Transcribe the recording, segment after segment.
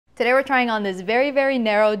Today we're trying on this very, very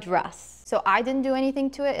narrow dress. So I didn't do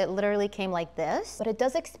anything to it. It literally came like this, but it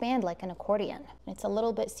does expand like an accordion. It's a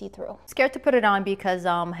little bit see-through. Scared to put it on because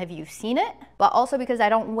have you seen it? But also because I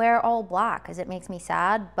don't wear all black because it makes me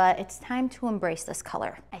sad, but it's time to embrace this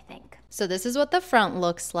color, I think. So this is what the front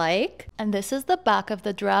looks like. And this is the back of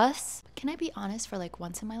the dress. Can I be honest for like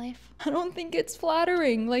once in my life? I don't think it's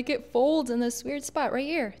flattering. Like it folds in this weird spot right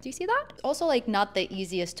here. Do you see that? Also like not the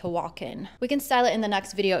easiest to walk in. We can style it in the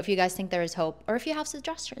next video if you guys think there is hope or if you have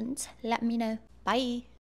suggestions, let me know. Bye.